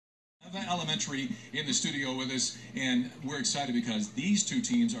Elementary in the studio with us, and we're excited because these two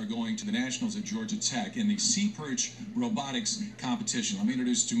teams are going to the Nationals at Georgia Tech in the Seaperch Robotics competition. Let me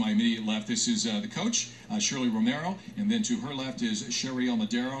introduce to my immediate left. This is the coach, Shirley Romero, and then to her left is Shariel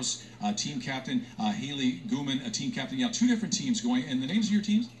Maderos, team captain, Haley Guman, a team captain. Yeah, two different teams going, and the names of your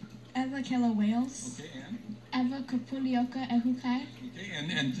teams? Eva Kela Wales. Okay, and? Eva Kapulioka Ehukai. Okay,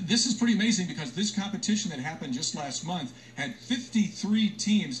 and this is pretty amazing because this competition that happened just last month had 53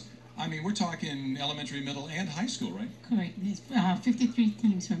 teams. I mean, we're talking elementary, middle, and high school, right? Correct. There's 53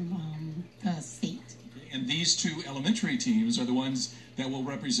 teams from the state. Okay. And these two elementary teams are the ones that will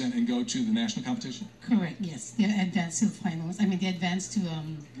represent and go to the national competition? Correct, yes. They're advanced to the finals. I mean, they advanced to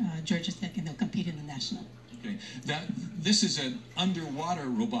Georgia Tech, and they'll compete in the national. Okay. This is an underwater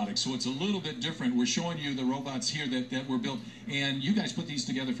robotics, so it's a little bit different. We're showing you the robots here that were built, and you guys put these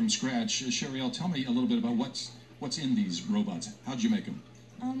together from scratch. Shariel, tell me a little bit about what's in these robots. How did you make them?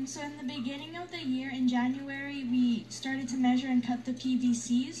 So in the beginning of the year, in January, we started to measure and cut the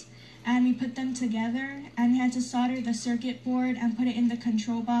PVCs, and we put them together, and we had to solder the circuit board and put it in the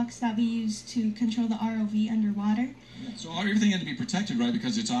control box that we use to control the ROV underwater. Yeah, so everything had to be protected, right,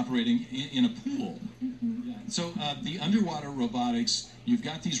 because it's operating in a pool. Mm-hmm. Yeah. So the underwater robotics, you've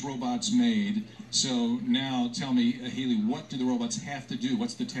got these robots made. So now tell me, Haley, what do the robots have to do?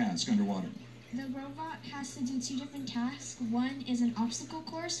 What's the task underwater? The robot has to do two different tasks. One is an obstacle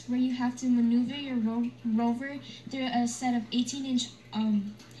course where you have to maneuver your rover through a set of 18-inch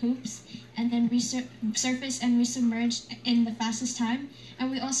hoops and then surface and resubmerge in the fastest time.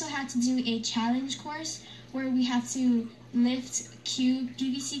 And we also had to do a challenge course where we have to lift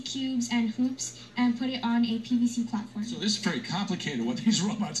PVC cubes and hoops and put it on a PVC platform. So this is very complicated what these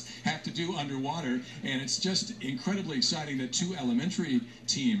robots have to do underwater, and it's just incredibly exciting that two elementary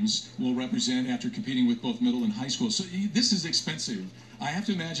teams will represent after competing with both middle and high school. So this is expensive. I have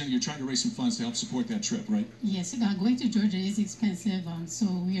to imagine you're trying to raise some funds to help support that trip, right? Yes, going to Georgia is expensive, so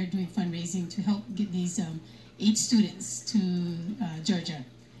we are doing fundraising to help get these 8 students to Georgia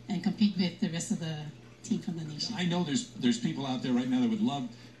and compete with the rest of the team from the nation. I know there's people out there right now that would love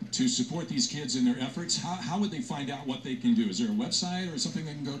to support these kids in their efforts. How would they find out what they can do? Is there a website or something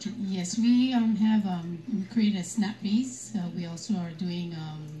they can go to? Yes, we have created a snap raise. We also are doing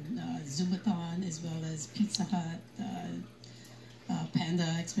Zoomathon as well as Pizza Hut, Panda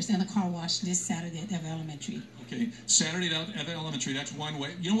Express, and a car wash this Saturday at Ewa Elementary. Okay, Saturday at Ewa Elementary, that's one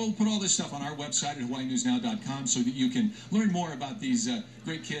way. You know what, we'll put all this stuff on our website at HawaiiNewsNow.com so that you can learn more about these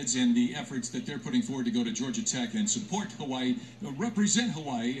great kids and the efforts that they're putting forward to go to Georgia Tech and support Hawaii, represent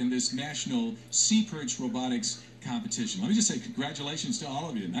Hawaii in this national Seaperch Robotics competition. Let me just say congratulations to all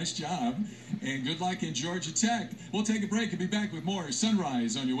of you. Nice job, and good luck in Georgia Tech. We'll take a break and be back with more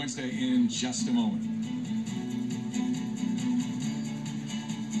Sunrise on your Wednesday in just a moment.